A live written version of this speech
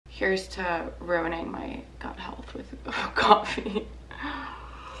Here's to ruining my gut health with coffee.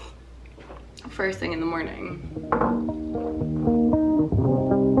 First thing in the morning.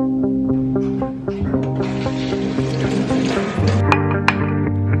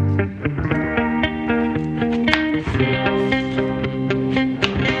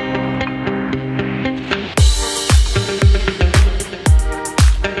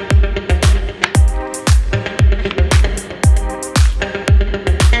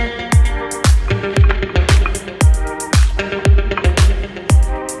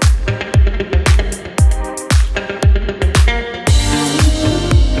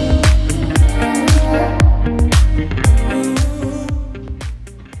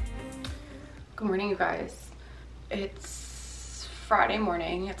 It's Friday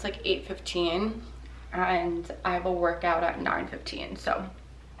morning. It's like 8:15 and I have a workout at 9:15. So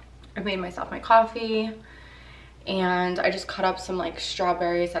I made myself my coffee and I just cut up some like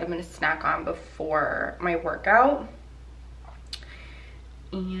strawberries that I'm gonna snack on before my workout.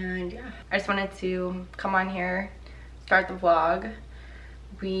 And yeah, I just wanted to come on here, start the vlog.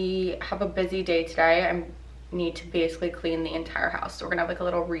 We have a busy day today. I need to basically clean the entire house. So we're gonna have like a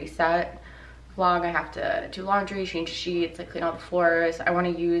little reset vlog. I have to do laundry, change sheets, like clean all the floors. I want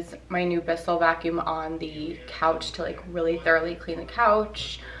to use my new Bissell vacuum on the couch to like really thoroughly clean the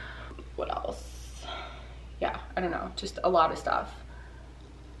couch. What else? Yeah, I don't know, just a lot of stuff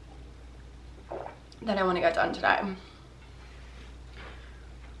that I want to get done today.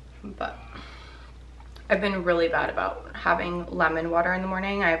 But I've been really bad about having lemon water in the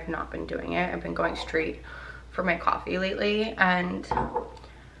morning. I have not been doing it. I've been going straight for my coffee lately, and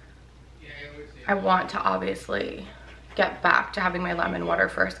I want to obviously get back to having my lemon water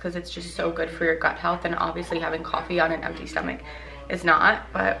first because it's just so good for your gut health, and obviously having coffee on an empty stomach is not.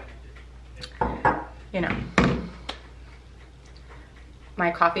 But you know,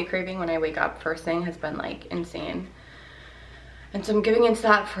 my coffee craving when I wake up first thing has been like insane, and so I'm giving into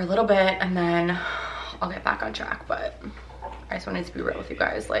that for a little bit and then I'll get back on track. But I just wanted to be real with you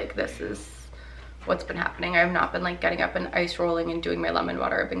guys. Like, this is what's been happening. I have not been like getting up and ice rolling and doing my lemon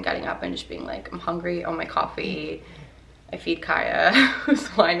water. I've been getting up and just being like, I'm hungry, oh my coffee. I feed Kaya, who's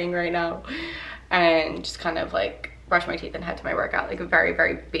whining right now, and just kind of like brush my teeth and head to my workout. Like a very,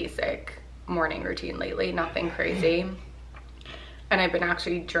 very basic morning routine lately, nothing crazy. And I've been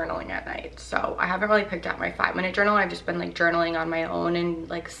actually journaling at night. So I haven't really picked up my 5-minute journal. I've just been like journaling on my own and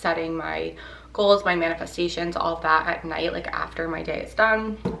like setting my goals, my manifestations, all of that at night, like after my day is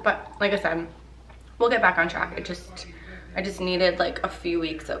done. But like I said, we'll get back on track. I just needed like a few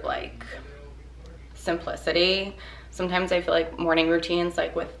weeks of like simplicity. Sometimes I feel like morning routines,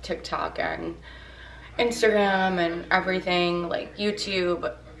 like with TikTok and Instagram and everything, like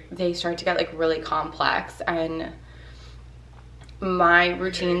YouTube, they start to get like really complex, and my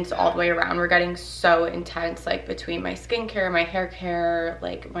routines all the way around were getting so intense, like between my skincare, my hair care,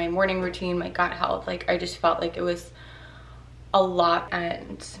 like my morning routine, my gut health. Like I just felt like it was a lot,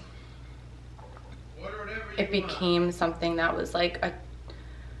 and it became something that was like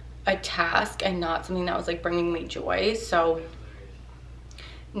a task and not something that was like bringing me joy. So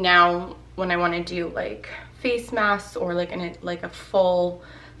now when I want to do like face masks or like a full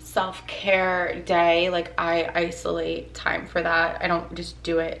self-care day, like I isolate time for that. I don't just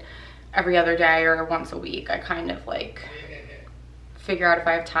do it every other day or once a week. I kind of like figure out if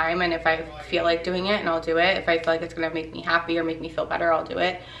I have time, and if I feel like doing it, and I'll do it. If I feel like it's gonna make me happy or make me feel better, I'll do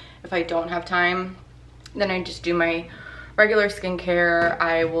it. If I don't have time, then I just do my regular skincare.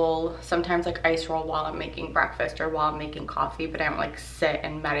 I will sometimes like ice roll while I'm making breakfast or while I'm making coffee, but I don't like sit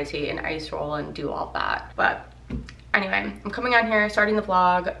and meditate and ice roll and do all that. But anyway, I'm coming on here, starting the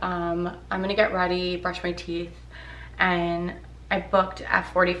vlog. I'm gonna get ready, brush my teeth, and I booked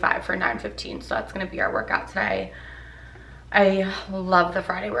F45 for 9:15, so that's gonna be our workout today. I love the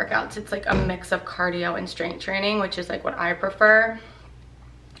Friday workouts. It's like a mix of cardio and strength training, which is like what I prefer.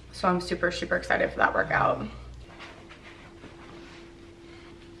 So I'm super, super excited for that workout.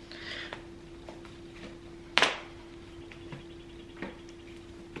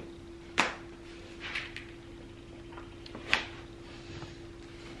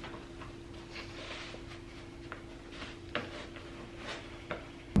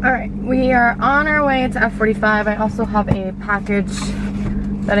 All right, we are on our way to F45. I also have a package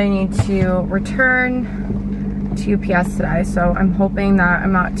that I need to return to UPS today, so I'm hoping that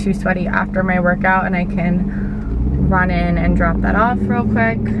I'm not too sweaty after my workout and I can run in and drop that off real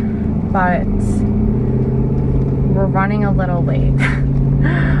quick. But we're running a little late.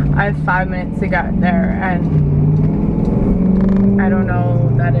 I have 5 minutes to get there, and I don't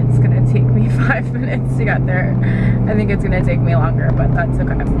know that it's gonna take me 5 minutes to get there. I think it's gonna take me longer, but that's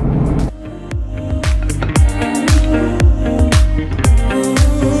okay.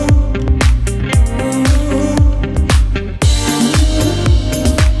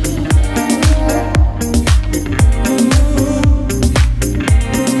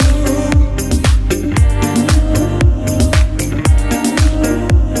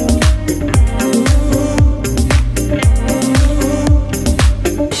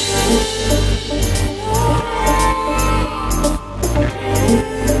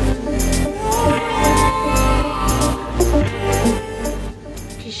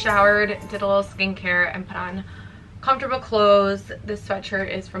 Showered, did a little skincare, and put on comfortable clothes. This sweatshirt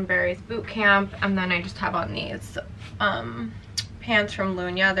is from Barry's boot camp, and then I just have on these pants from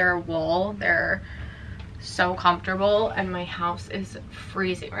Lunya. They're wool. They're so comfortable, and my house is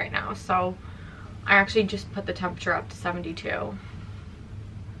freezing right now, so I actually just put the temperature up to 72,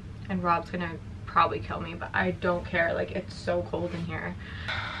 and Rob's gonna probably kill me, but I don't care. Like, it's so cold in here.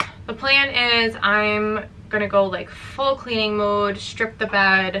 The plan is I'm gonna go like full cleaning mode, strip the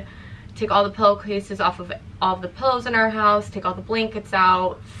bed, take all the pillowcases off of all of the pillows in our house, take all the blankets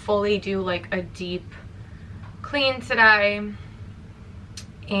out, fully do like a deep clean today.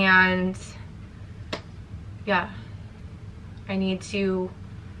 And yeah, I need to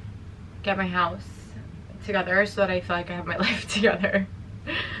get my house together so that I feel like I have my life together,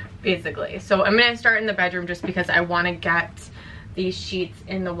 basically. So I'm gonna start in the bedroom just because I want to get these sheets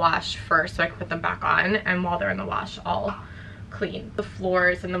in the wash first so I can put them back on, and while they're in the wash I'll clean the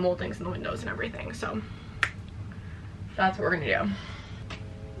floors and the moldings and the windows and everything. So that's what we're gonna do.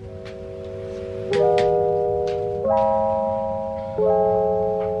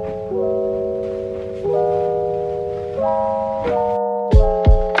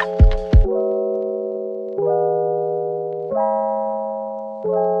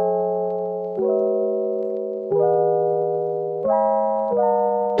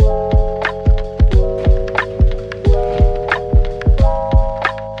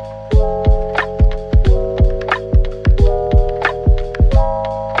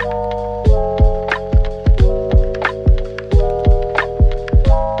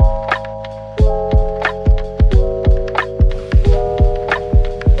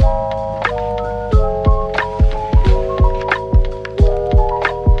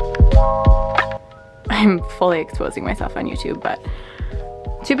 I'm fully exposing myself on YouTube, but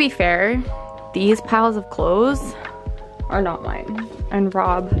to be fair, these piles of clothes are not mine. And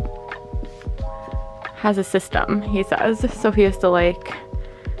Rob has a system, he says, so he has to like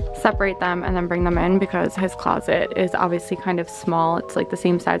separate them and then bring them in because his closet is obviously kind of small. It's like the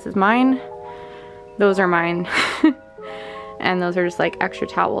same size as mine. Those are mine. And those are just like extra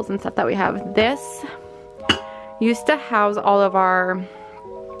towels and stuff that we have. This used to house all of our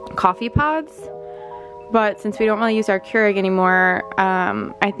coffee pods, but since we don't really use our Keurig anymore,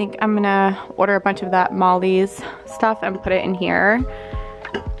 I think I'm gonna order a bunch of that Molly's stuff and put it in here,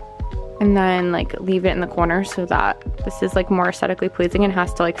 and then like leave it in the corner so that this is like more aesthetically pleasing and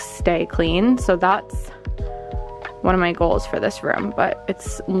has to like stay clean. So that's one of my goals for this room, but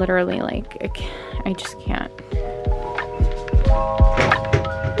it's literally like I just can't.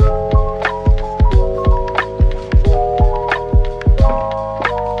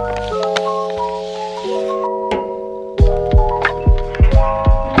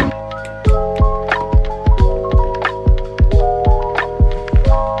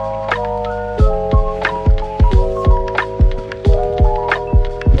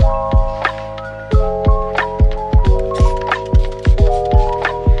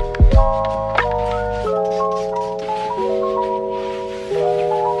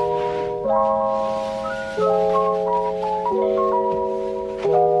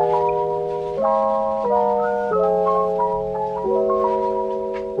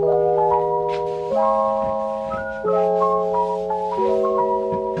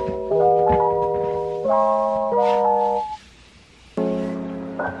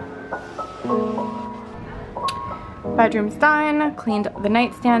 Bedroom's done, cleaned the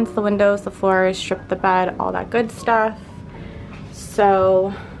nightstands, the windows, the floors, stripped the bed, all that good stuff.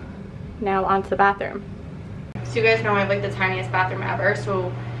 So now onto the bathroom. So you guys know I have like the tiniest bathroom ever,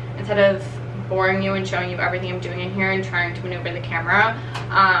 so instead of boring you and showing you everything I'm doing in here and trying to maneuver the camera,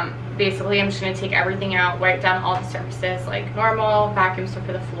 basically I'm just going to take everything out, wipe down all the surfaces like normal, vacuum sweep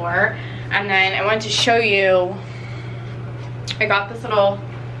for the floor, and then I wanted to show you, I got this little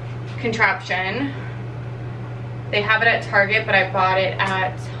contraption. They have it at Target, but I bought it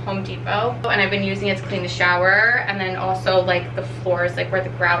at Home Depot, and I've been using it to clean the shower, and then also like the floors, like where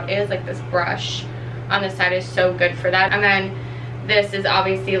the grout is, like this brush on the side is so good for that. And then This is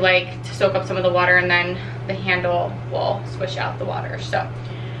obviously like to soak up some of the water, and then the handle will squish out the water. So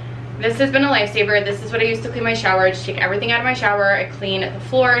this has been a lifesaver. This is what I use to clean my shower. I just take everything out of my shower. I clean the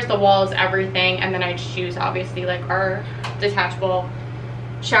floors, the walls, everything, and then I just use obviously like our detachable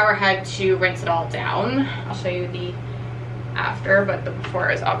shower head to rinse it all down. I'll show you the after, but the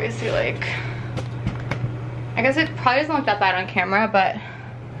before is obviously like, I guess it probably doesn't look that bad on camera, but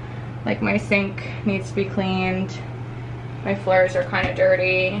like my sink needs to be cleaned. My floors are kind of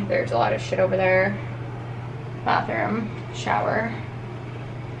dirty. There's a lot of shit over there. Bathroom, shower.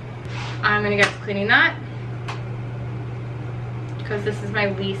 I'm gonna get to cleaning that because this is my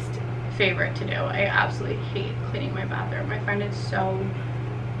least favorite to do. I absolutely hate cleaning my bathroom. I find it so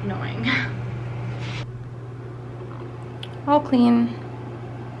annoying. All clean.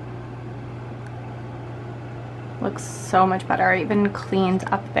 Looks so much better. I even cleaned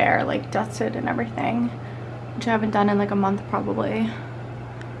up there, like dusted and everything, which I haven't done in like a month probably.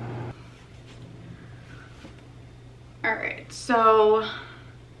 All right, so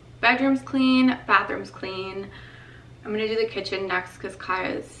bedroom's clean, bathroom's clean. I'm gonna do the kitchen next because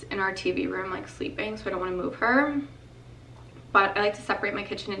Kaya's in our TV room like sleeping, so I don't want to move her. But I like to separate my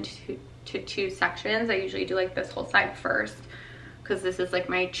kitchen into two sections. I usually do like this whole side first because this is like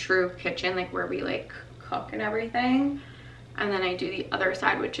my true kitchen, like where we like cook and everything. And then I do the other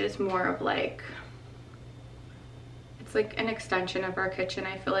side, which is more of like, it's like an extension of our kitchen.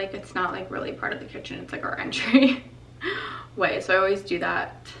 I feel like it's not like really part of the kitchen. It's like our entry way. So I always do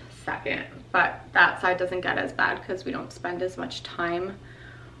that second, but that side doesn't get as bad because we don't spend as much time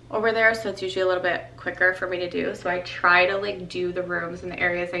over there, so it's usually a little bit quicker for me to do. So I try to like do the rooms and the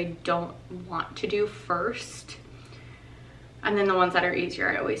areas I don't want to do first, and then the ones that are easier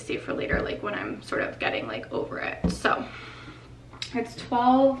I always save for later, like when I'm sort of getting like over it. So it's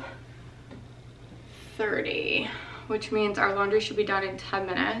 12:30, which means our laundry should be done in 10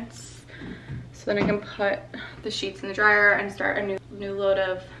 minutes, so then I can put the sheets in the dryer and start a new load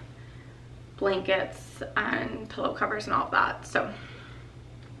of blankets and pillow covers and all of that. So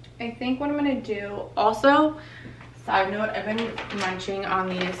I think what I'm gonna do, also side note, I've been munching on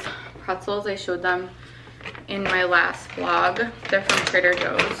these pretzels. I showed them in my last vlog. They're from Trader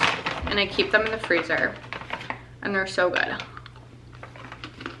Joe's and I keep them in the freezer and they're so good.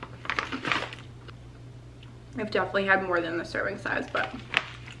 I've definitely had more than the serving size, but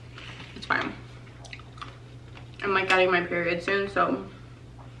it's fine. I'm like getting my period soon, so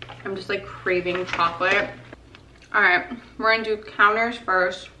I'm just like craving chocolate. All right, we're gonna do counters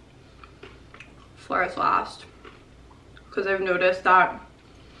first, floors last, because I've noticed that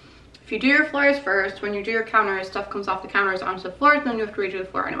if you do your floors first, when you do your counters, stuff comes off the counters onto the floors, and then you have to redo the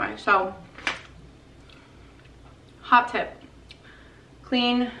floor anyway. So hot tip,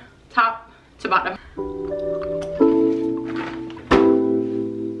 clean top to bottom.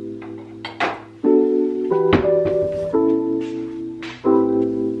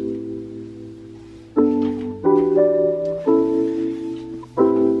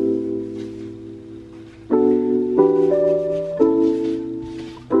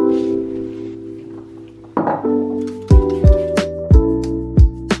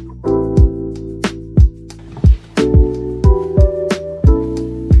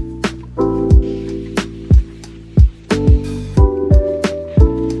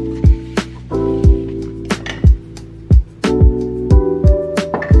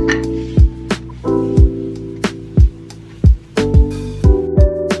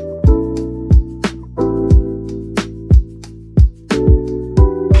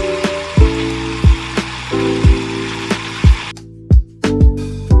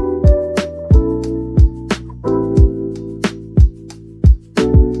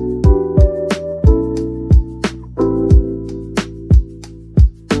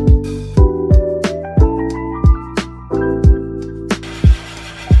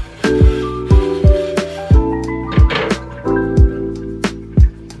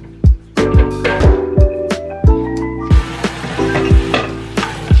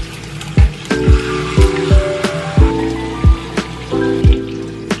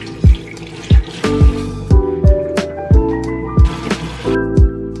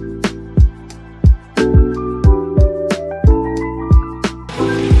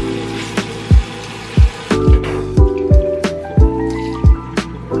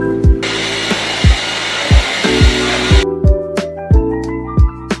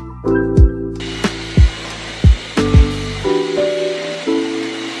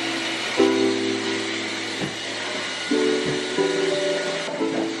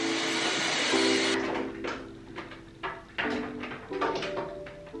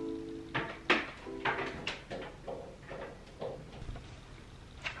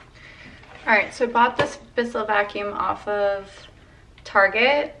 Alright, so I bought this Bissell vacuum off of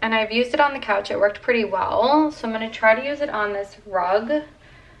Target, and I've used it on the couch. It worked pretty well, so I'm going to try to use it on this rug.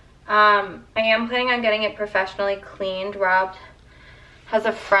 I am planning on getting it professionally cleaned. Rob has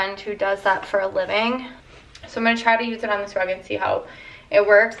a friend who does that for a living, so I'm going to try to use it on this rug and see how it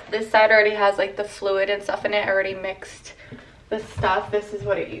works. This side already has like the fluid and stuff in it. I already mixed the stuff. This is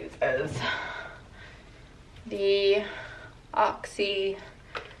what it uses. The Oxy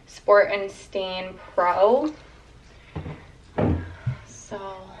Sport and Stain Pro. So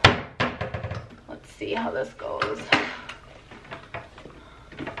let's see how this goes.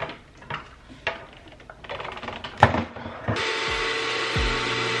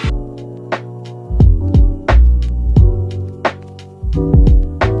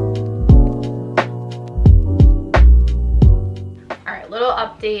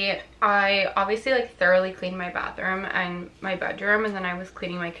 Update. I obviously like thoroughly cleaned my bathroom and my bedroom, and then I was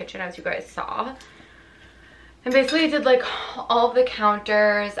cleaning my kitchen, as you guys saw. And basically I did like all of the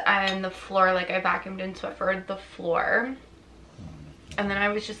counters and the floor. Like I vacuumed and Swiffered the floor, and then I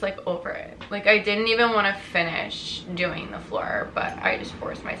was just like over it. Like I didn't even want to finish doing the floor, but I just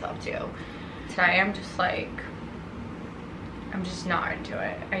forced myself to. Today I'm just like, I'm just not into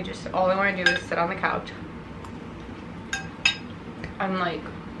it. All I want to do is sit on the couch. I'm like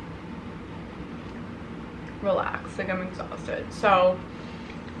relaxed, like I'm exhausted. So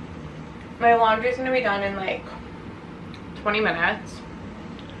my laundry is gonna be done in like 20 minutes,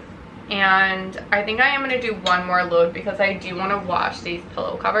 and I think I am gonna do one more load because I do want to wash these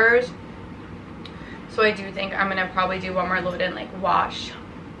pillow covers. So I do think I'm gonna probably do one more load and like wash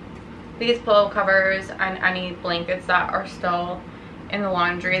these pillow covers and any blankets that are still in the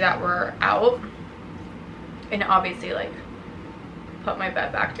laundry that were out, and obviously like put my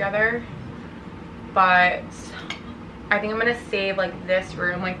bed back together. But I think I'm gonna save like this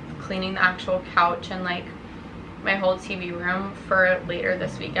room, like cleaning the actual couch and like my whole TV room, for later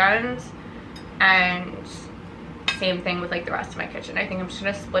this weekend. And same thing with like the rest of my kitchen. I think I'm just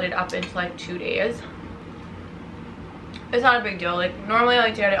gonna split it up into like 2 days. It's not a big deal. Like normally I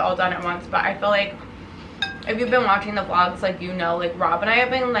like to get it all done at once, but I feel like if you've been watching the vlogs, like you know, like Rob and I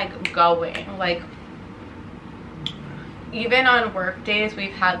have been like going, like even on work days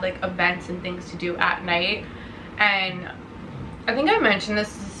we've had like events and things to do at night. And I think I mentioned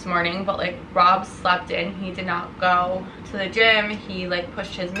this morning, but like Rob slept in. He did not go to the gym. He like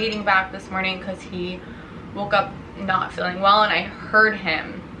pushed his meeting back this morning because he woke up not feeling well, and I heard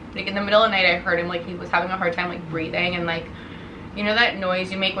him like in the middle of the night. I heard him like he was having a hard time like breathing, and like, you know that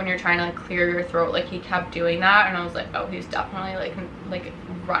noise you make when you're trying to like clear your throat, like he kept doing that, and I was like, oh, he's definitely like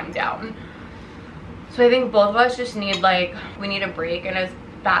run down. So I think both of us just need like, we need a break. And as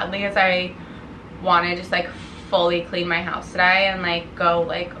badly as I want to just like fully clean my house today and like go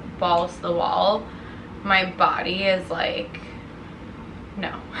like balls to the wall, my body is like,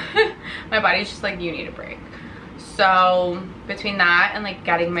 no. My body's just like, you need a break. So between that and like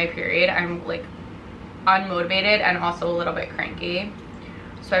getting my period, I'm like unmotivated and also a little bit cranky.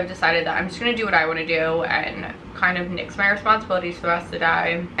 So I've decided that I'm just gonna do what I want to do and kind of nix my responsibilities for the rest of the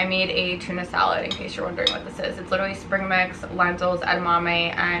day. I made a tuna salad, in case you're wondering what this is. It's literally spring mix, lentils,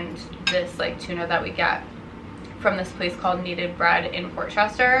 edamame, and this like tuna that we get from this place called Kneaded Bread in Port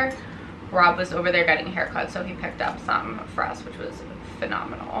Chester. Rob was over there getting a haircut, so he picked up some for us, which was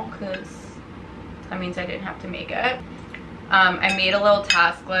phenomenal because that means I didn't have to make it. I made a little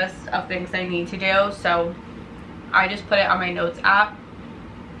task list of things I need to do, so I just put it on my notes app.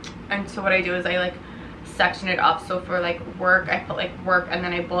 And so what I do is I like section it up. So for like work, I put like work, and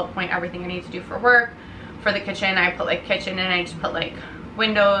then I bullet point everything I need to do for work. For the kitchen, I put like kitchen, and I just put like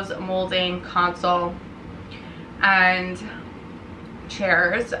windows, molding, console, and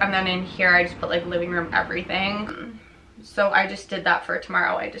chairs. And then in here I just put like living room, everything. So I just did that for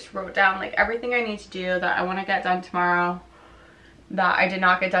tomorrow. I just wrote down like everything I need to do that I want to get done tomorrow that I did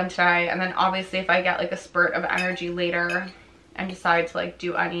not get done today. And then obviously if I get like a spurt of energy later and decide to like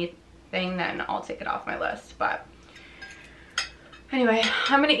do anything, then I'll take it off my list. But anyway,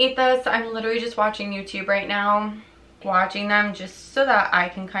 I'm gonna eat this. I'm literally just watching YouTube right now, watching them just so that I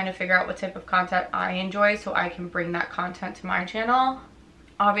can kind of figure out what type of content I enjoy, so I can bring that content to my channel.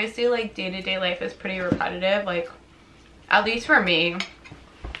 Obviously like day-to-day life is pretty repetitive, like at least for me.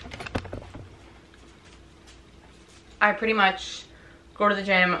 I pretty much go to the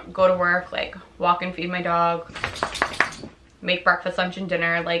gym, go to work, like walk and feed my dog, make breakfast, lunch, and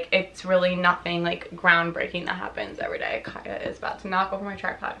dinner. Like it's really nothing like groundbreaking that happens every day. Kaya is about to knock over my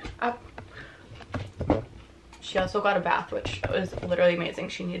tripod. Up. She also got a bath, which was literally amazing.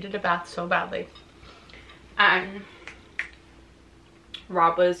 She needed a bath so badly. And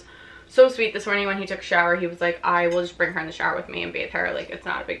Rob was so sweet this morning when he took a shower. He was like, I will just bring her in the shower with me and bathe her. Like, it's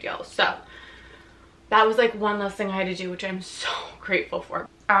not a big deal. So that was like one less thing I had to do, which I'm so grateful for.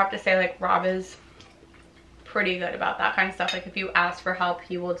 I have to say, like, Rob is pretty good about that kind of stuff. Like, if you ask for help,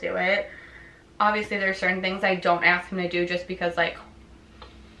 he will do it. Obviously, there's certain things I don't ask him to do just because, like,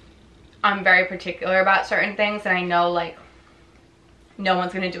 I'm very particular about certain things, and I know, like, no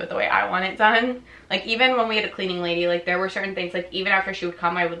one's gonna do it the way I want it done. Like, even when we had a cleaning lady, like, there were certain things, like, even after she would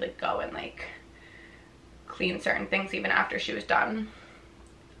come, I would, like, go and, like, clean certain things even after she was done.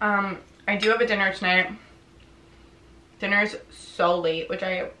 I do have a dinner tonight. Dinner's so late, which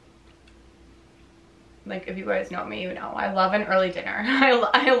like, if you guys know me, you know I love an early dinner. I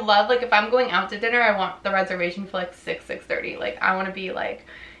love, like, if I'm going out to dinner, I want the reservation for like 6:30. Like, I want to be like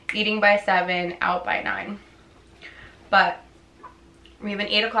eating by 7, out by 9. But we have an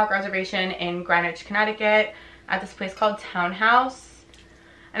 8 o'clock reservation in Greenwich, Connecticut at this place called Townhouse,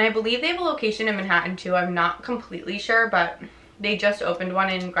 and I believe they have a location in Manhattan too. I'm not completely sure, but they just opened one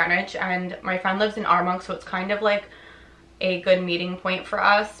in Greenwich, and my friend lives in Armonk, so it's kind of like a good meeting point for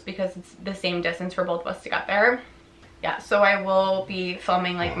us because it's the same distance for both of us to get there. Yeah, so I will be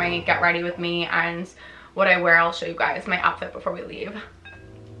filming like my get ready with me and what I wear. I'll show you guys my outfit before we leave.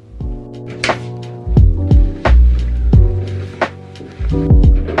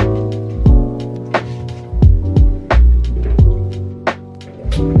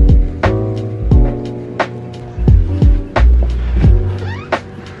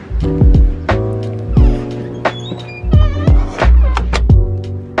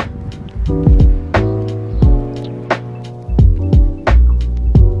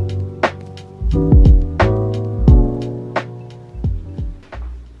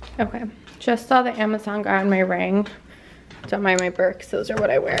 Okay, just saw the Amazon guy on my ring. Don't mind my Birks, those are what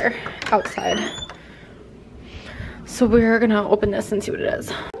I wear outside. So we're gonna open this and see what it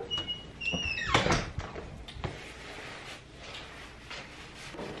is.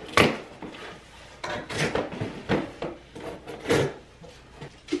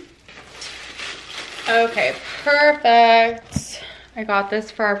 Okay, perfect. I got this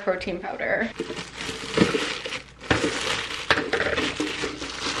for our protein powder.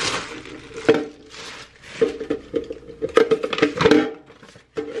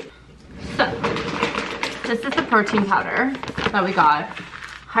 This is the protein powder that we got.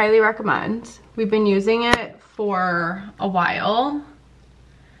 Highly recommend. We've been using it for a while.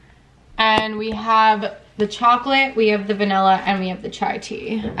 And we have the chocolate, we have the vanilla, and we have the chai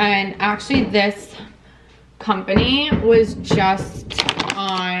tea. And actually this company was just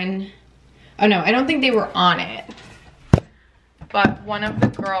on, oh no, I don't think they were on it. But one of the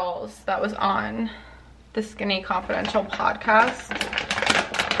girls that was on the Skinny Confidential podcast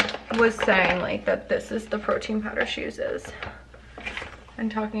was saying like that this is the protein powder she uses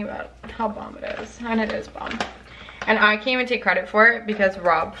and talking about how bomb it is, and it is bomb. And I can't even take credit for it because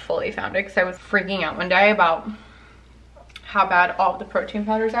Rob fully found it because I was freaking out one day about how bad all of the protein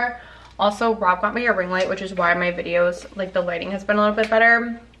powders are. Also, Rob got me a ring light, which is why my videos, like, the lighting has been a little bit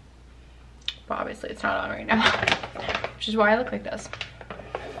better, but obviously it's not on right now, which is why I look like this.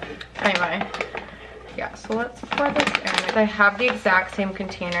 Anyway, yeah, so let's pour this in. I have the exact same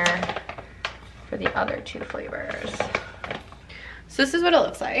container for the other 2 flavors. So this is what it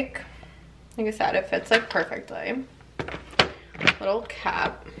looks like. Like I said, it fits like perfectly. Little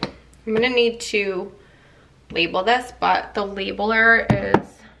cap. I'm gonna need to label this, but the labeler is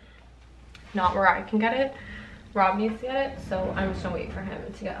not where I can get it. Rob needs to get it, so I'm just gonna wait for him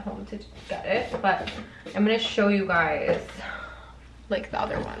to get home to get it. But I'm gonna show you guys like the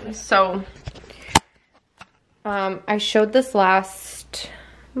other ones. So I showed this last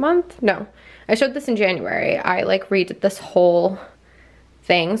month. No, I showed this in January. I like redid this whole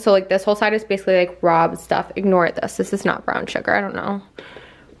thing. So like this whole side is basically like Rob's stuff. Ignore this. This is not brown sugar. I don't know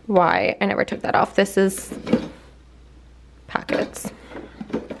why I never took that off. This is packets.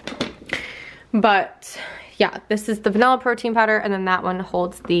 But yeah, this is the vanilla protein powder, and then that one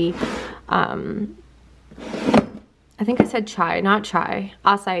holds the I think I said chai, not chai.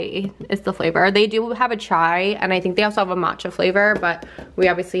 Acai is the flavor. They do have a chai, and I think they also have a matcha flavor, but we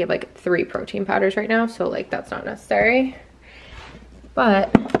obviously have like 3 protein powders right now, so like that's not necessary. But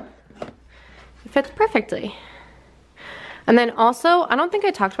it fits perfectly. And then also, I don't think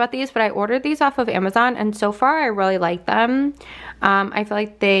I talked about these, but I ordered these off of Amazon, and so far I really like them. I feel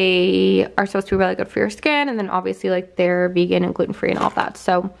like they are supposed to be really good for your skin, and then obviously like they're vegan and gluten-free and all of that.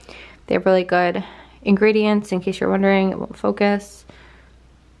 So they have really good ingredients, in case you're wondering. It won't focus.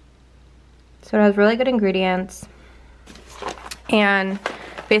 So it has really good ingredients. And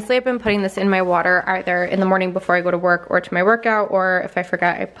Basically, I've been putting this in my water either in the morning before I go to work or to my workout, or if I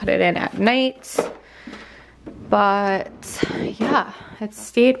forget, I put it in at night. But yeah, it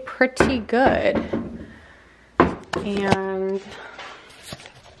stayed pretty good. And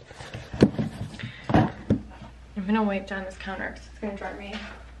I'm gonna wipe down this counter because it's gonna drive me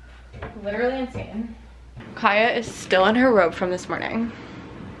literally insane. Kaya is still in her robe from this morning,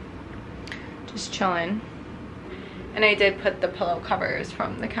 just chilling. And I did put the pillow covers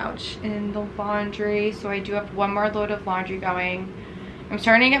from the couch in the laundry, so I do have one more load of laundry going. I'm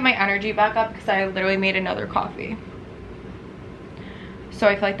starting to get my energy back up because I literally made another coffee. So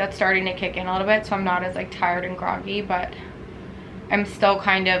I feel like that's starting to kick in a little bit, so I'm not as like tired and groggy, but I'm still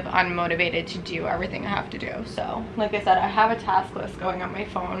kind of unmotivated to do everything I have to do. So like I said, I have a task list going on my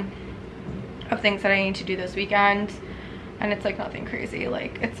phone of things that I need to do this weekend, and it's like nothing crazy.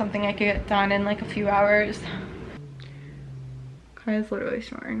 Like it's something I could get done in like a few hours. Kaya's literally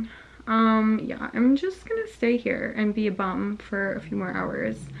snoring. Yeah, I'm just gonna stay here and be a bum for a few more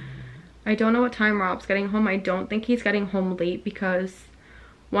hours. I don't know what time Rob's getting home. I don't think he's getting home late because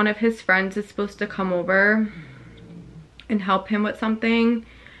one of his friends is supposed to come over and help him with something,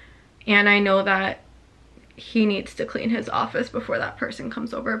 and I know that he needs to clean his office before that person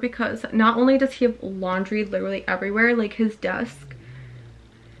comes over, because not only does he have laundry literally everywhere, like his desk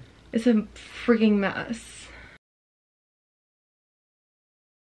is a freaking mess.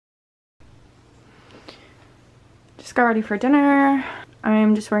 Just got ready for dinner.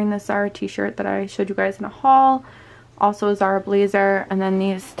 I'm just wearing this Zara t-shirt that I showed you guys in a haul. Also a Zara blazer, and then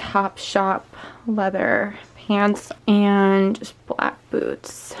these Topshop leather pants and just black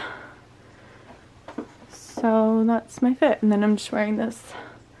boots. So that's my fit. And then I'm just wearing this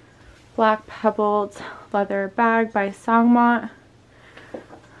black pebbled leather bag by Sangmont.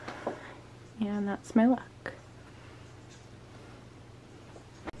 And that's my look.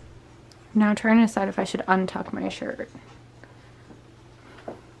 I'm now trying to decide if I should untuck my shirt.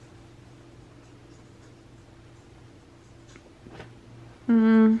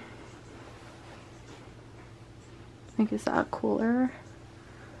 I think, is that cooler?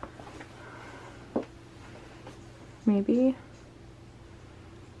 Maybe.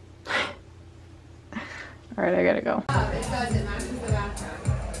 Alright, I gotta go.